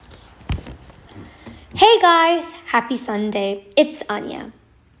Hey guys, happy Sunday. It's Anya.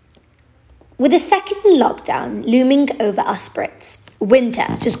 With the second lockdown looming over us Brits, winter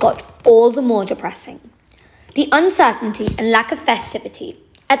just got all the more depressing. The uncertainty and lack of festivity,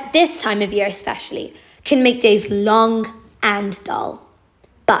 at this time of year especially, can make days long and dull.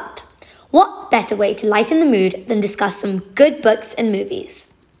 But what better way to lighten the mood than discuss some good books and movies?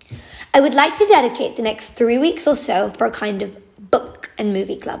 I would like to dedicate the next 3 weeks or so for a kind of book and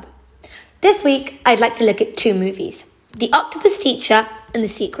movie club. This week, I'd like to look at 2 movies, The Octopus Teacher and The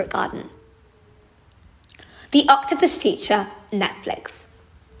Secret Garden. The Octopus Teacher, Netflix.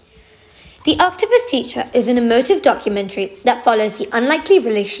 The Octopus Teacher is an emotive documentary that follows the unlikely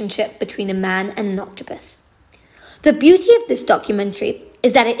relationship between a man and an octopus. The beauty of this documentary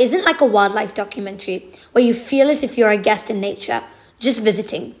is that it isn't like a wildlife documentary where you feel as if you're a guest in nature, just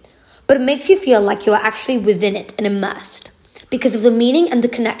visiting, but it makes you feel like you are actually within it and immersed, because of the meaning and the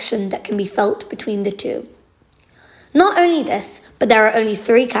connection that can be felt between the two. Not only this, but there are only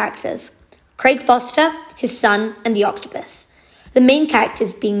 3 characters: Craig Foster, his son, and the octopus. The main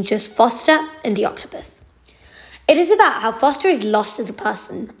characters being just Foster and the octopus. It is about how Foster is lost as a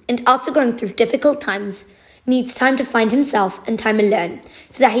person, and after going through difficult times, needs time to find himself and time alone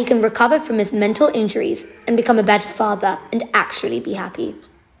so that he can recover from his mental injuries and become a better father and actually be happy.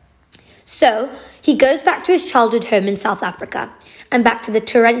 So, he goes back to his childhood home in South Africa and back to the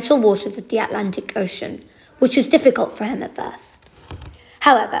torrential waters of the Atlantic Ocean, which is difficult for him at first.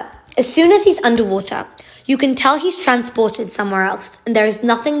 However, as soon as he's underwater, you can tell he's transported somewhere else and there is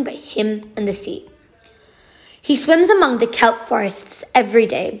nothing but him and the sea. He swims among the kelp forests every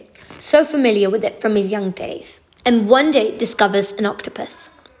day, so familiar with it from his young days, and one day discovers an octopus.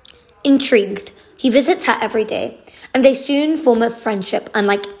 Intrigued, he visits her every day, and they soon form a friendship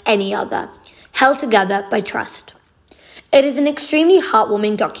unlike any other, held together by trust. It is an extremely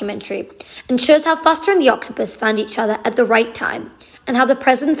heartwarming documentary and shows how Foster and the octopus found each other at the right time and how the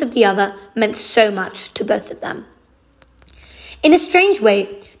presence of the other meant so much to both of them. In a strange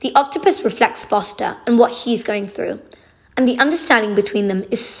way, the octopus reflects Foster and what he's going through, and the understanding between them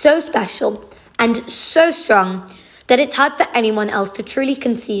is so special and so strong that it's hard for anyone else to truly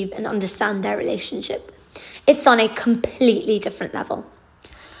conceive and understand their relationship. It's on a completely different level.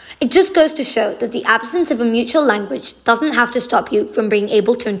 It just goes to show that the absence of a mutual language doesn't have to stop you from being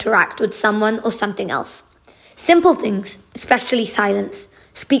able to interact with someone or something else. Simple things, especially silence,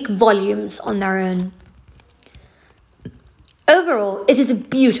 speak volumes on their own. Overall, it is a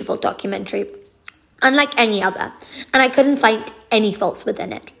beautiful documentary, unlike any other, and I couldn't find any faults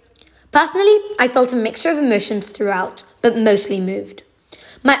within it. Personally, I felt a mixture of emotions throughout, but mostly moved.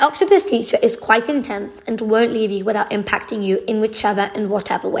 My Octopus Teacher is quite intense and won't leave you without impacting you in whichever and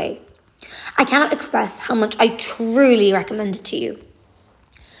whatever way. I cannot express how much I truly recommend it to you.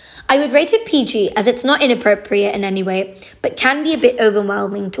 I would rate it PG as it's not inappropriate in any way, but can be a bit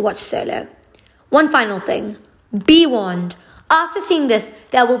overwhelming to watch solo. One final thing, be warned. After seeing this,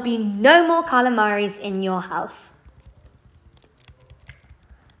 there will be no more calamaris in your house.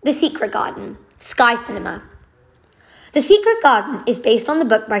 The Secret Garden, Sky Cinema. The Secret Garden is based on the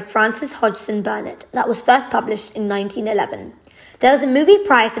book by Frances Hodgson Burnett that was first published in 1911. There was a movie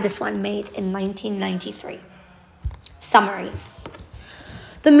prior to this one made in 1993. Summary.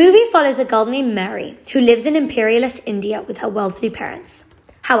 The movie follows a girl named Mary who lives in imperialist India with her wealthy parents.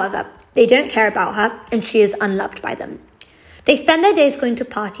 However, they don't care about her and she is unloved by them. They spend their days going to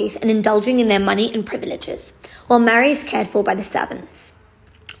parties and indulging in their money and privileges, while Mary is cared for by the servants.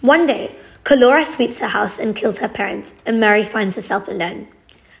 One day, Colora sweeps her house and kills her parents, and Mary finds herself alone.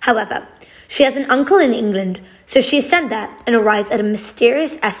 However, she has an uncle in England, so she is sent there and arrives at a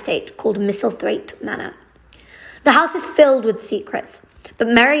mysterious estate called Misselthwaite Manor. The house is filled with secrets, but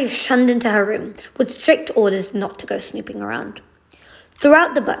Mary is shunned into her room with strict orders not to go snooping around.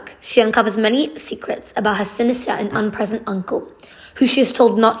 Throughout the book, she uncovers many secrets about her sinister and unpresent uncle, who she is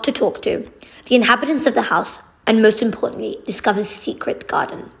told not to talk to, the inhabitants of the house, and most importantly, discovers Secret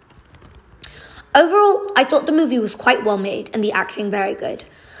Garden. Overall, I thought the movie was quite well made and the acting very good.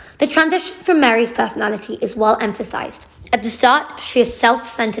 The transition from Mary's personality is well emphasized. At the start, she is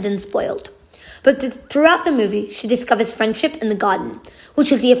self-centered and spoiled. But throughout the movie, she discovers friendship in the garden,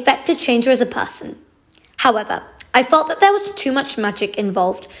 which is the effect to change her as a person. However, I felt that there was too much magic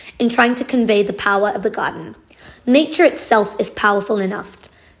involved in trying to convey the power of the garden. Nature itself is powerful enough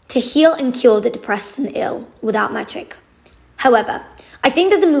to heal and cure the depressed and ill without magic. However, I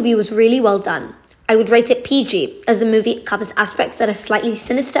think that the movie was really well done. I would rate it PG, as the movie covers aspects that are slightly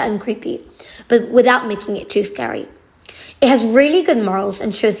sinister and creepy, but without making it too scary. It has really good morals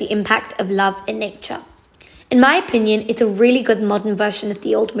and shows the impact of love in nature. In my opinion, it's a really good modern version of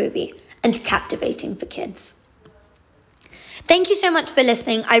the old movie, and captivating for kids. Thank you so much for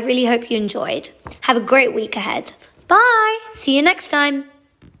listening. I really hope you enjoyed. Have a great week ahead. Bye. See you next time.